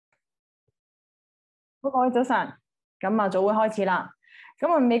各位早晨，咁早會開始啦。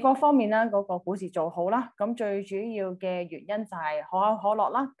咁美國方面咧，嗰個股市做好啦。咁最主要嘅原因就係可口可樂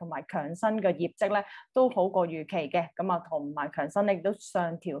啦，同埋強生嘅業績咧都好過預期嘅。同埋強生亦都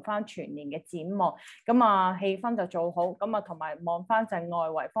上調翻全年嘅展望。氣氛就做好。同埋望翻就係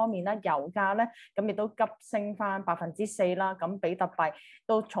外圍方面啦，油價咧亦都急升翻4%啦。咁比特幣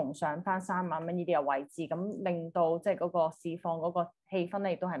都重上翻3萬蚊呢啲嘅位置，咁令到即係嗰個市況嗰個氣氛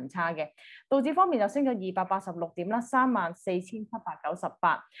咧亦都係唔差嘅。道指方面就升咗286點啦，34,798。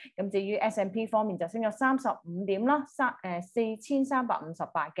咁至於 S&P 方面就升咗35點啦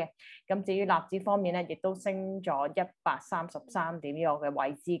，4,358嘅。咁至於納指方面咧，亦都升咗133點呢個嘅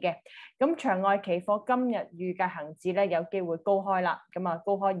位置嘅。咁場外期貨今日預計恒指咧有機會高開啦，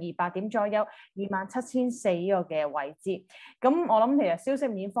高開200點左右，27,400呢個嘅位置。咁我諗其實消息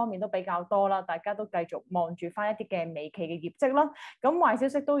面方面都比較多啦，大家都繼續望住翻一啲嘅美期嘅業績啦。咁壞消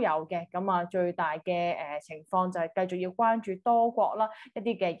息都有嘅，最大嘅情況就係繼續要關注多國啦一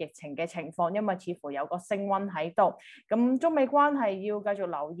啲嘅疫情嘅情況，因為似乎有個升溫喺度。咁中美關係要繼續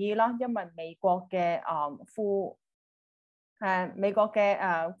留意啦，因為美國嘅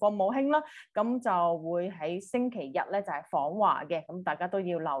國務卿啦，咁就會喺星期日咧就係訪華嘅，咁大家都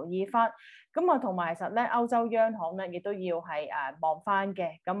要留意翻。同埋其實咧歐洲央行咧亦都要係望翻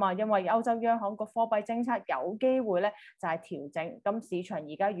嘅，因為歐洲央行個貨幣政策有機會咧就係調整，咁市場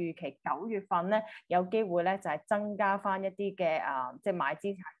而家預期9月份咧有機會咧就係增加翻一啲嘅即係買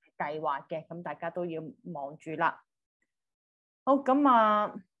資產嘅計劃嘅，咁大家都要望住啦。好，今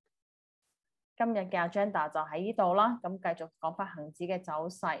日嘅 agenda 就喺呢度啦，咁繼續講翻恒指嘅走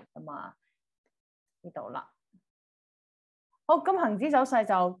勢，呢度啦。好，咁恒指走勢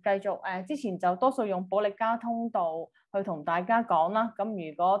就繼續之前就多數用保力加通道去同大家講啦。咁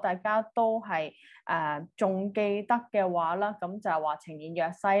如果大家都係仲記得嘅話啦，咁就係話呈現弱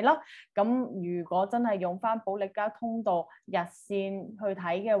勢啦。咁如果真係用翻保力加通道日線去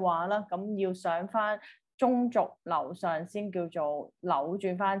睇嘅話啦，咁要上翻中軸樓上先叫做扭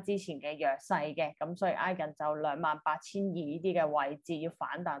轉翻之前嘅弱勢嘅，咁所以挨近就28,200呢啲嘅位置要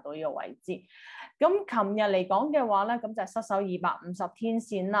反彈到呢個位置。咁琴日嚟講嘅話咧，咁就係失守250天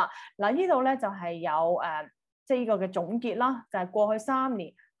線啦。嗱，呢度咧就係有即係呢個嘅總結啦，就係過去3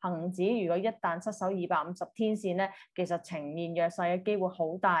年恒指如果一旦失守250天線咧，其實呈現弱勢嘅機會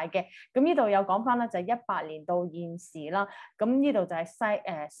好大嘅。咁呢度有講翻咧，就係18年到現時啦。咁呢度就係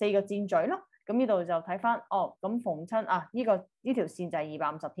4個箭嘴咯。咁呢度就睇翻，咁逢親呢條線就係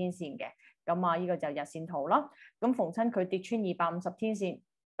250天線嘅，呢個就日線圖啦。咁逢親佢跌穿250天線，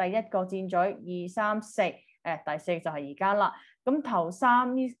第一個箭嘴2、3、4，第4就係而家啦。咁頭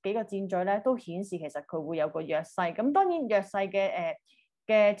3呢幾個箭嘴咧，都顯示其實佢會有個弱勢。咁當然弱勢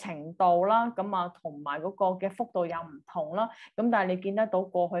嘅程度啦，同埋嗰個嘅幅度又唔同啦。咁但係你見得到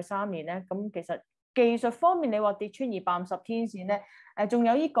過去3年咧，咁其實技術方面，你話跌穿250天線咧，仲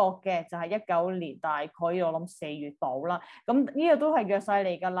有呢個嘅就係19年大概我諗4月度啦。咁呢個都係弱勢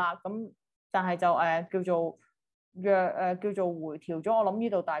嚟㗎啦。咁但係就叫做回調咗。我諗呢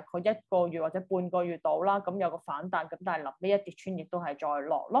度大概1個月或者半個月度啦。咁有個反彈，咁但係臨尾一跌穿亦都係再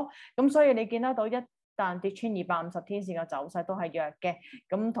落咯。咁所以你見得到但跌穿250天線嘅走勢都係弱嘅，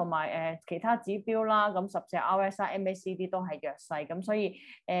咁同埋其他指標啦，咁10隻 RSI、MACD 都係弱勢，咁所以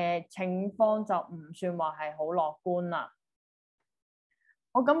情況就唔算話係好樂觀啦。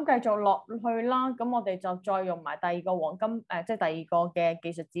好，咁繼續落去啦，咁我哋就再用埋第二個黃金即係第二個嘅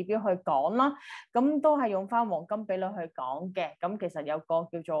技術指標去講啦，咁都係用翻黃金比率去講嘅。咁其實有個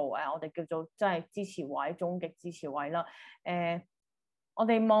叫做我哋叫做即係支持位、終極支持位啦，我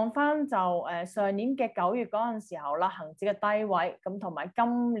哋望翻就上年嘅9月嗰陣時候啦，恒指嘅低位，咁同埋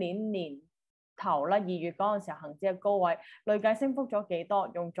今年年頭啦2月嗰陣時候恒指嘅高位，累計升幅咗幾多？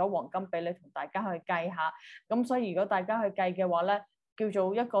用咗黃金比率同大家去計下。咁所以如果大家去計嘅話咧，叫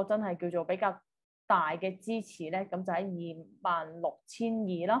做一個真係叫做比較大嘅支持咧，咁就喺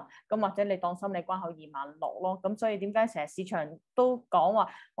26,200啦。咁或者你當心理關口26,000咯。咁所以點解成日市場都講話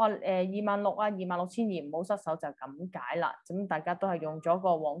26,000啊26,200唔好失手就咁解啦。咁大家都係用咗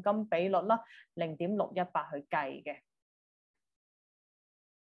個黃金比率啦0.618去計嘅。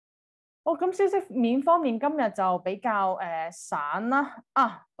好，咁消息面方面今日就比較散啦。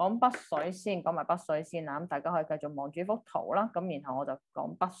講北水先，講埋北水先啦。咁大家可以繼續望住幅圖啦。咁然後我就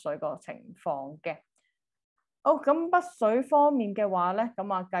講北水個情況嘅。好，咁北水方面嘅話咧，繼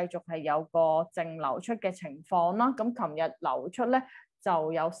續係有個淨流出嘅情況啦。咁琴日流出咧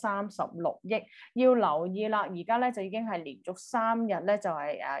就有36億。要留意啦，而家咧就已經係連續3日咧就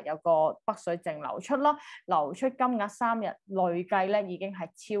係有個北水淨流出啦，流出金額3日累計咧已經係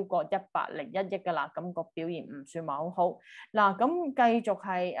超過101億㗎啦，咁個表現唔算話好好。嗱，咁繼續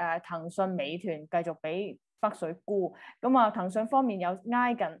係騰訊、美團繼續俾北水沽，咁啊騰訊方面有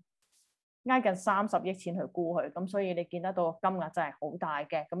挨近30億錢去沽佢，咁所以你見得到金額真係好大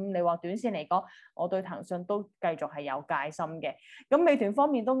嘅。咁你話短線嚟講，我對騰訊都繼續係有戒心嘅。咁美團方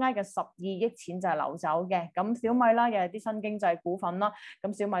面都挨近12億錢就係流走嘅。咁小米啦，又係啲新經濟股份啦，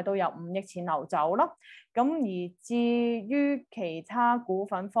咁小米都有5億錢流走啦。咁而至於其他股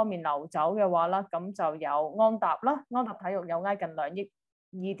份方面流走嘅話啦，咁就有安踏啦，安踏體育有挨近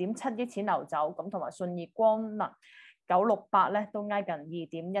2.7億錢流走，咁同埋信義光能968咧都挨近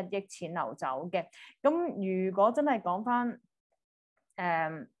2.1億錢流走嘅。咁如果真係講翻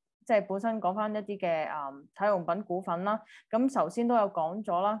即係本身講翻一啲嘅體育用品股份啦，咁頭先都有講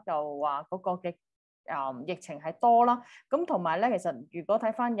咗啦，就話嗰個嘅疫情係多啦，咁同埋咧，其實如果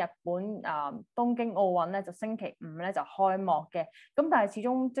睇翻日本東京奧運咧，就星期5咧就開幕嘅，咁但係始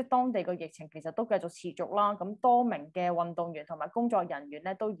終即係當地個疫情其實都繼續持續啦，咁多名嘅運動員同埋工作人員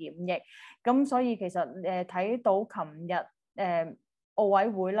咧都染疫，咁所以其實睇到琴日奧委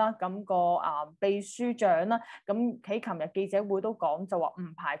會啦，咁個秘書長啦，咁喺琴日記者會都講就話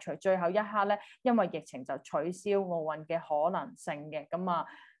唔排除最後一刻咧，因為疫情就取消奧運嘅可能性嘅，咁啊。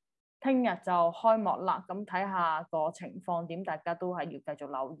聽日就開幕啦，咁睇下個情況點，大家都係要繼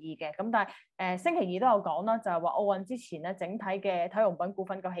續留意嘅。咁但係星期2都有講啦，就係話奧運之前咧，整體嘅體育用品股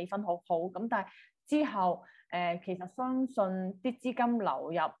份個氣氛好好。咁但係之後其實相信啲資金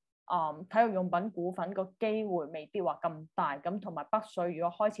流入體育用品股份個機會未必話咁大。咁同埋北水如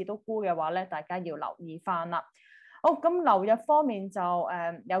果開始都沽嘅話咧，大家要留意翻啦。好，咁流入方面就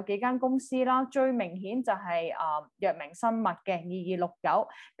有幾間公司啦，最明顯就係藥明生物嘅2269，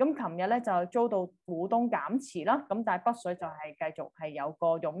咁琴日咧就遭到股東減持啦，咁但係北水就係繼續係有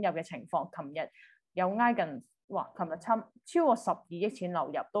個湧入嘅情況，琴日有挨近琴日超過12億錢流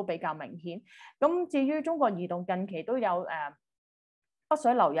入都比較明顯。咁至於中國移動近期都有北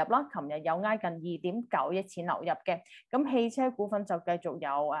水流入啦，琴日有挨近2.9億錢流入嘅，咁汽車股份就繼續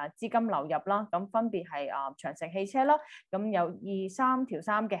有資金流入啦，咁分別係長城汽車啦，咁有23條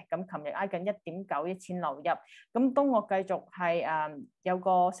3嘅，咁琴日挨近1.9億錢流入，咁東嶽繼續係有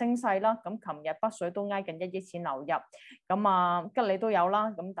個升勢啦，咁琴日北水都挨近1億錢流入，咁吉利都有啦，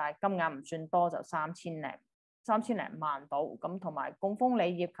咁但係金額唔算多，就3000零萬到，咁同埋贛鋒鋰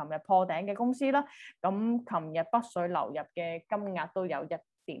業琴日破頂嘅公司啦，咁琴日北水流入嘅金額都有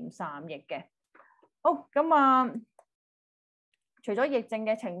1.3億嘅。好，咁除咗疫症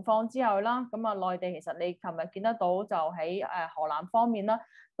嘅情況之後啦，咁內地其實你琴日見得到就喺河南方面啦，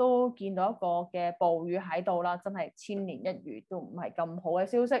都見到一個嘅暴雨喺度啦，真係千年一遇都唔係咁好嘅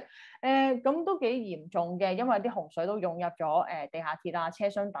消息。咁都幾嚴重嘅，因為啲洪水都湧入咗地下鐵啊、車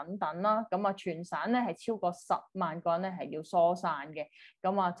廂等等啦。咁全省咧係超過10萬個人咧係要疏散嘅。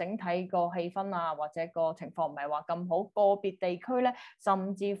咁整體個氣氛啊，或者個情況唔係話咁好，個別地區咧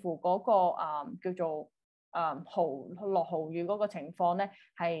甚至乎嗰個叫做落豪雨嗰個情況咧，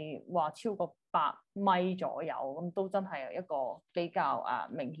係話超過8米左右，咁都真係一個比較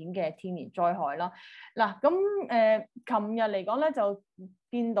明顯嘅天然災害啦。嗱，咁琴日嚟講咧，就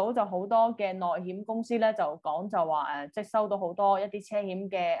見到就好多嘅內險公司咧，就講就話即係收到好多一啲車險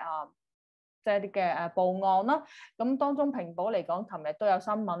嘅即係一啲嘅報案啦。咁當中平保嚟講，琴日都有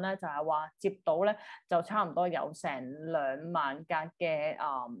新聞咧，就係話接到咧就差唔多有成2萬格嘅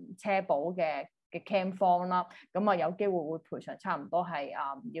車保嘅claim form啦，咁有機會會賠償差唔多係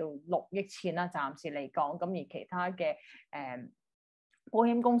要6億錢啦，暫時嚟講。咁而其他嘅保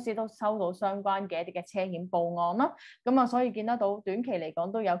險公司都收到相關嘅一啲嘅車險報案啦，咁所以見得到短期嚟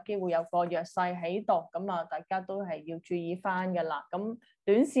講都有機會有個弱勢喺度，咁大家都係要注意翻㗎啦。咁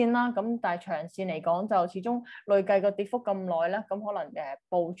短線啦，咁但係長線嚟講就始終累計個跌幅咁耐咧，咁可能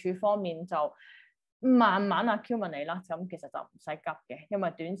部署方面就慢慢accumulate啦，咁其實就唔使急嘅，因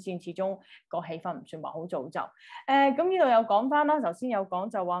為短線始終個氣氛唔算話好造就。咁呢度有講翻啦，頭先有講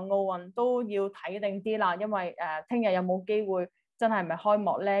就話奧運都要睇定啲啦，因為聽日有冇機會真係咪開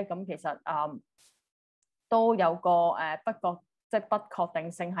幕咧？咁其實都有個不確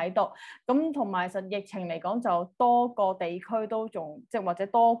定性喺度，咁同埋實疫情嚟講就多個地區都仲或者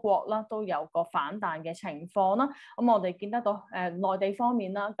多國啦都有個反彈嘅情況啦。咁我哋見得到內地方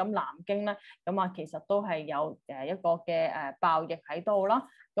面啦，咁南京咧咁其實都係有一個嘅爆疫喺度啦。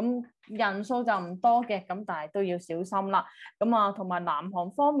咁人數就唔多嘅，咁但係都要小心啦。咁同埋南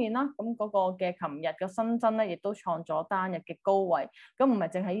韓方面啦，咁嗰個嘅琴日嘅新增咧，亦都創咗單日嘅高位。咁唔係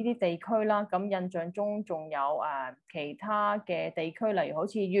淨係呢啲地區啦，咁印象中仲有其他嘅嘅地區，例如好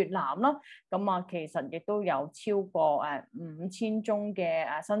似越南啦，咁啊其實亦都有超過5000宗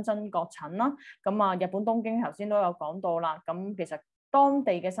嘅新增確診啦。咁啊日本東京頭先都有講到啦，咁其實當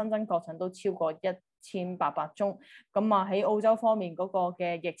地嘅新增確診都超過1800宗。咁啊喺澳洲方面嗰個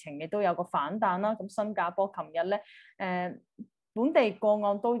嘅疫情亦都有個反彈啦。咁新加坡琴日咧本地個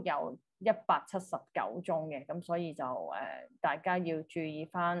案都有179宗嘅，咁所以就大家要注意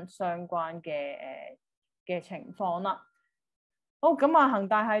翻相關嘅情況啦。好，咁啊恒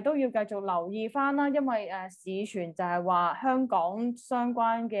大係都要繼續留意翻啦，因為市傳就係話香港相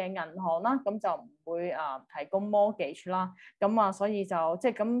關嘅銀行啦，咁就唔會提供 mortgage 啦，咁啊所以就即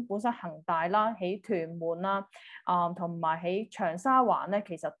係咁本身恒大啦喺屯門啦同埋喺長沙灣咧，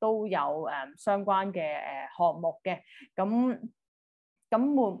其實都有相關嘅項目嘅，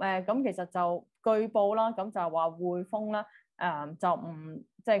咁其實就據報啦，咁就話匯豐啦，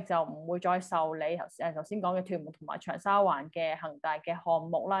就唔會再受理頭先講嘅屯門同埋長沙灣嘅恒大嘅項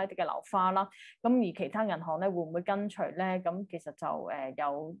目啦，一啲嘅樓花啦。咁而其他銀行咧會唔會跟隨咧？咁其實就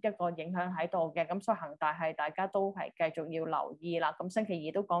有一個影響喺度嘅。咁所以恒大係大家都係繼續要留意啦。咁星期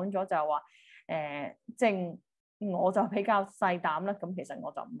二都講咗就係話即係我就比較細膽啦。咁其實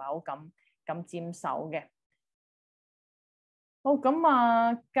我就唔係好敢沾手嘅。好，咁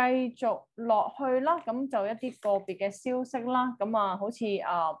啊，繼續落去啦。咁就一啲個別嘅消息啦。咁啊，好似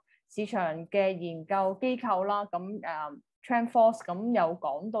市場嘅研究機構啦，咁TrendForce 咁有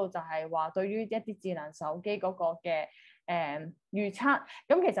講到就係話，對於一啲智能手機嗰個嘅預測，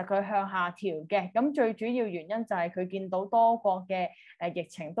咁其實佢向下調嘅。咁最主要原因就係佢見到多國嘅疫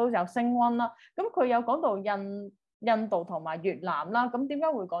情都有升溫啦。咁佢有講到印度同埋越南啦。咁點解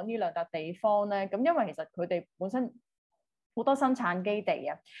會講呢兩笪地方咧？咁因為其實佢哋本身好多生產基地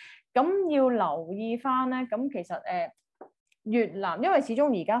啊，咁要留意翻咧。咁其實越南，因為始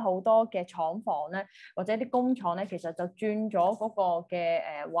終而家好多嘅廠房咧，或者啲工廠咧，其實就轉咗嗰個嘅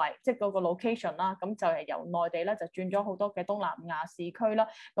位，即係嗰個 location 啦。咁就係由內地咧，就轉咗好多嘅東南亞市區啦。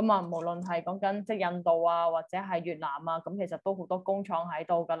咁啊，無論係講緊即係印度啊，或者係越南啊，咁其實都好多工廠喺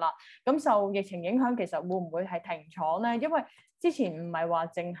度噶啦。咁受疫情影響，其實會唔會係停廠咧？因為之前唔係話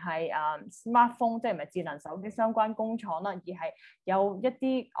淨係smartphone，即係唔係智能手機相關工廠啦，而係有一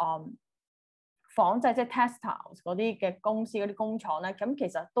啲仿製即係 textiles 嗰啲嘅公司嗰啲工廠咧，咁其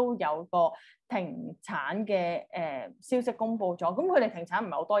實都有個停產嘅消息公佈咗。咁佢哋停產唔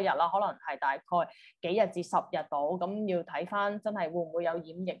係好多日啦，可能係大概幾日至10日到。咁要睇翻真係會唔會有染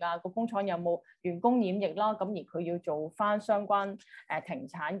疫啊？個工廠有冇員工染疫啦？咁而佢要做翻相關停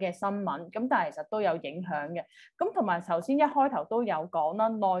產嘅新聞。咁但係其實都有影響嘅。咁同埋頭先一開頭都有講啦，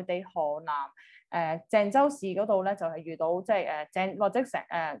內地河南鄭州市嗰度咧就係遇到即係或者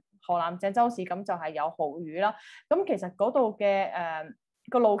河南鄭州市咁就係有豪雨啦。咁其實嗰度嘅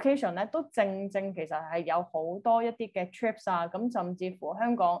個 location 咧都正其實係有好多一啲嘅 trips 啊。咁甚至乎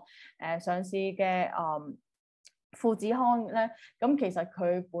香港上市嘅富士康咧，咁其實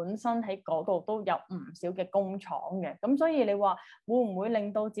佢本身喺嗰度都有唔少嘅工廠嘅。咁所以你話會唔會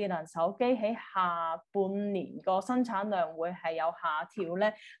令到智能手機喺下半年個生產量會係有下調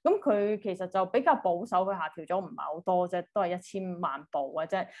咧？咁佢其實就比較保守，佢下調咗唔係好多啫，都係1000萬部嘅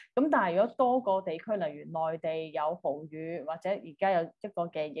啫。咁但係如果多個地區，例如內地有豪雨，或者而家有一個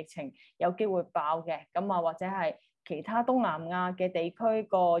嘅疫情有機會爆嘅，咁啊或者係其他東南亞嘅地區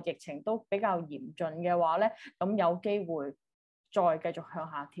個疫情都比較嚴峻嘅話咧，咁有機會再繼續向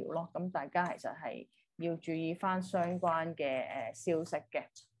下調咯。咁大家其實係要注意翻相關嘅消息嘅。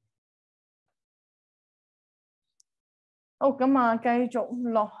好，咁啊，繼續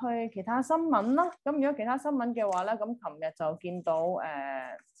落去其他新聞啦。咁如果其他新聞嘅話咧，咁琴日就見到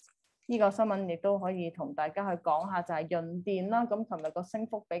呢個新聞亦都可以同大家去講下，就係潤電啦。咁琴日個升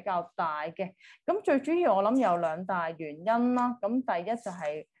幅比較大嘅，咁最主要我諗有2大原因啦。咁第一就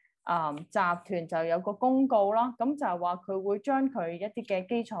係集團就有個公告啦，咁就係話佢會將佢一啲嘅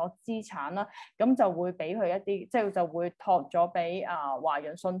基礎資產啦，咁就會俾佢一啲，即係就會託咗俾華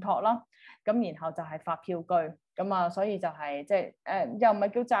潤信託啦。咁然後就係發票據，咁啊，所以就係即係又唔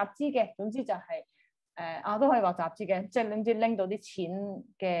係叫集資嘅，總之就係都可以話集資嘅，即係拎到啲錢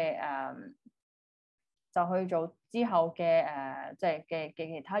嘅就去做之後嘅即係嘅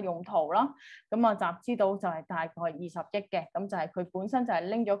其他用途啦。咁啊集資到就係大概20億嘅，咁就係佢本身就係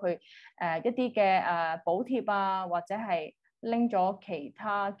拎咗佢一啲嘅補貼啊，或者係拎咗其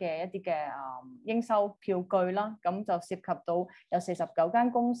他嘅一啲嘅應收票據啦。咁就涉及到有49間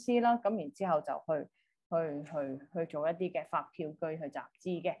公司啦。咁然之後就去去做一啲嘅發票據去集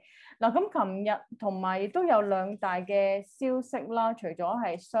資嘅。嗱，咁琴日同埋亦都有兩大嘅消息啦，除咗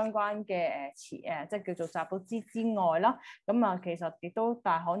係相關嘅即係叫做集到資之外啦，咁啊其實亦都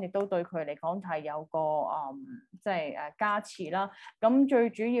大行亦都對佢嚟講係有個即係加持啦。咁最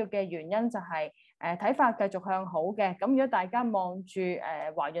主要嘅原因就係睇法繼續向好嘅。咁如果大家望住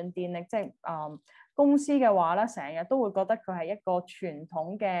華潤電力即係公司嘅話咧，成日都會覺得佢係一個傳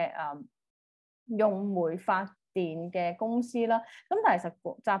統嘅用煤發電嘅公司啦。咁但係其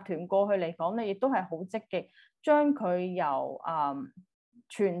實集團過去嚟講咧，亦都係好積極將佢由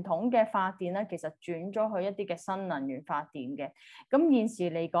傳統嘅發電咧，其實轉咗去一啲嘅新能源發電嘅。咁現時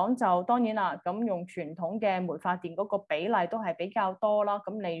嚟講就當然啦，咁用傳統嘅煤發電嗰個比例都係比較多啦。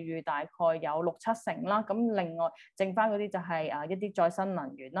咁例如大概有6-7成啦。咁另外剩翻嗰啲就係一啲再生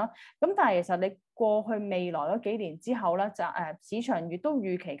能源啦。咁但係其實你過去未來嗰幾年之後咧，就市場亦都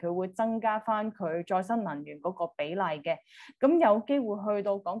預期佢會增加翻佢再生能源嗰個比例嘅。咁有機會去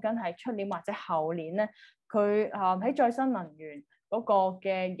到講緊係出年或者後年咧，佢喺再生能源嗰個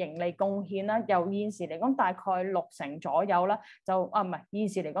嘅盈利貢獻啦，由現時嚟講大概6成左右啦，就唔係現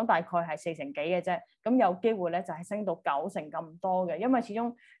時嚟講大概係4成幾嘅啫。咁有機會咧就係升到9成咁多嘅，因為始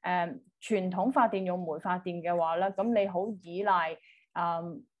終傳統發電用煤發電嘅話咧，咁你好依賴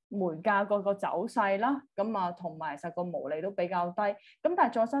煤價嗰個走勢啦，咁同埋實個毛利都比較低。咁但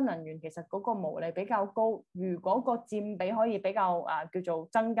係再生能源其實嗰個毛利比較高，如果個佔比可以比較叫做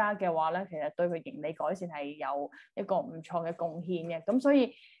增加嘅話咧，其實對佢盈利改善係有一個唔錯嘅貢獻嘅。咁所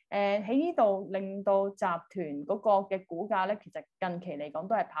以喺呢度令到集團嗰個嘅股價咧，其實近期嚟講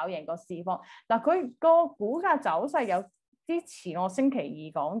都係跑贏個市況。嗱，佢個股價走勢有支持我星期二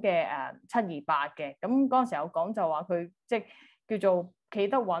講嘅728嘅，咁嗰陣時有講就話佢即係叫做企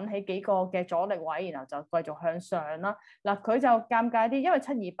得穩喺幾個嘅阻力位，然後就繼續向上啦。嗱，佢就尷尬啲，因為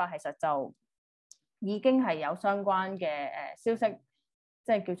728其實就已經係有相關嘅消息，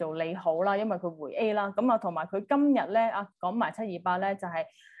即係叫做利好啦，因為佢回 A 啦。咁同埋佢今日咧講埋728咧，就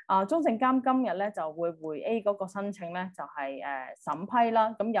係中證監今日咧就會回 A 嗰個申請咧，就係審批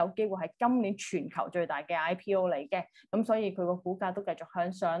啦。咁有機會係今年全球最大嘅 IPO 嚟嘅，咁所以佢個股價都繼續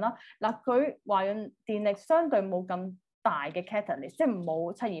向上啦。嗱，佢華潤電力相對冇咁大嘅 catalyst， 即係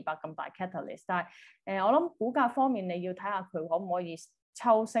冇728咁大 catalyst， 但係我諗股價方面你要睇下佢可唔可以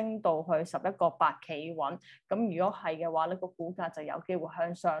抽升到去11.8企穩。咁如果係嘅話咧，個股價就有機會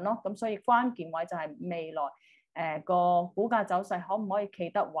向上咯。咁所以關鍵位就係未來個股價走勢可唔可以企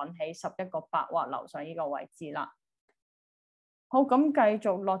得穩喺11.8或樓上呢個位置啦。好，咁繼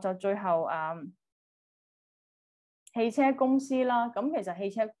續落就最後汽車公司啦。咁其實汽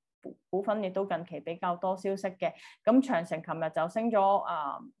車股份亦都近期比較多消息嘅。咁長城琴日就升咗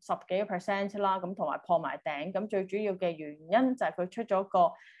10幾個 percent 啦，咁同埋破埋頂。咁最主要嘅原因就係佢出咗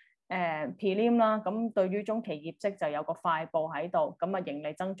個prelim 啦，咁對於中期業績就有個快報喺度，咁盈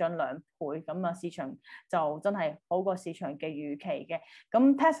利增長2倍，咁市場就真係好過市場嘅預期嘅。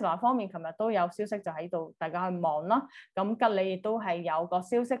咁 Tesla 方面，琴日都有消息就喺度，大家去望啦。咁吉利亦都係有個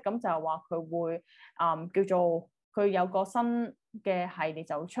消息，咁就係話佢會叫做佢有個新嘅系列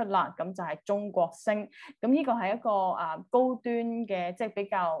就出啦，咁就係中國星。咁呢個係一個高端嘅，即係比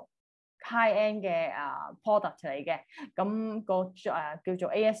較high end 嘅product 嚟嘅。咁個叫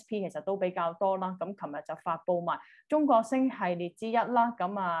做 ASP 其實都比較多啦。咁琴日就發布埋中國星系列之一啦。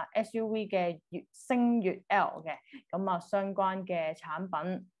咁SUV 嘅星越 L 嘅，咁相關嘅產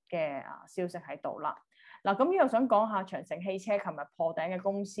品嘅消息喺度啦。嗱，咁呢度想講下長城汽車琴日破頂嘅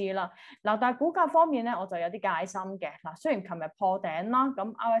公司啦。嗱，但係股價方面咧，我就有啲戒心嘅。嗱，雖然琴日破頂啦，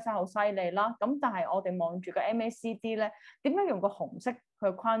咁 RSI 好犀利啦，咁但係我哋望住個 MACD 咧，點解用個紅色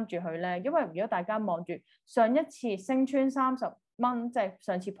去框住佢咧？因為如果大家望住上一次升穿30蚊，即係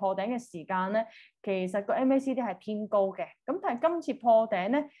上次破頂嘅時間咧，其實個 MACD 係偏高嘅。咁但係今次破頂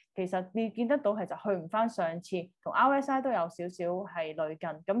咧，其實你見得到係就去唔翻上次，同 RSI 都有少少係類近。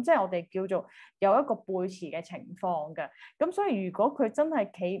咁即係我哋叫做有一個背馳嘅情況嘅。咁所以如果佢真係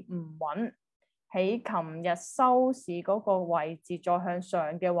企唔穩喺琴日收市嗰個位置再向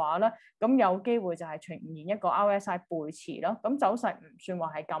上嘅話咧，咁有機會就係呈現一個 RSI 背馳咯。咁走勢唔算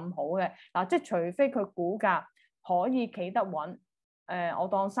話係咁好嘅。嗱，即係除非佢股價可以企得穩。我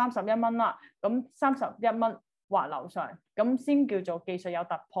當31蚊啦，咁31蚊或樓上，咁先叫做技術有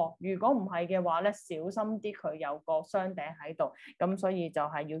突破。如果唔係嘅話咧，小心啲佢有個雙頂喺度，咁所以就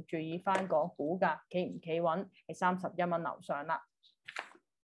係要注意翻個股價企唔企穩係31蚊樓上啦。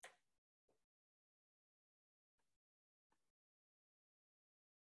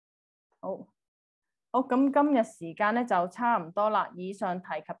好，咁今日時間咧就差唔多啦。以上提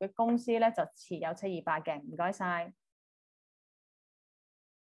及嘅公司咧就持有728嘅，唔該晒。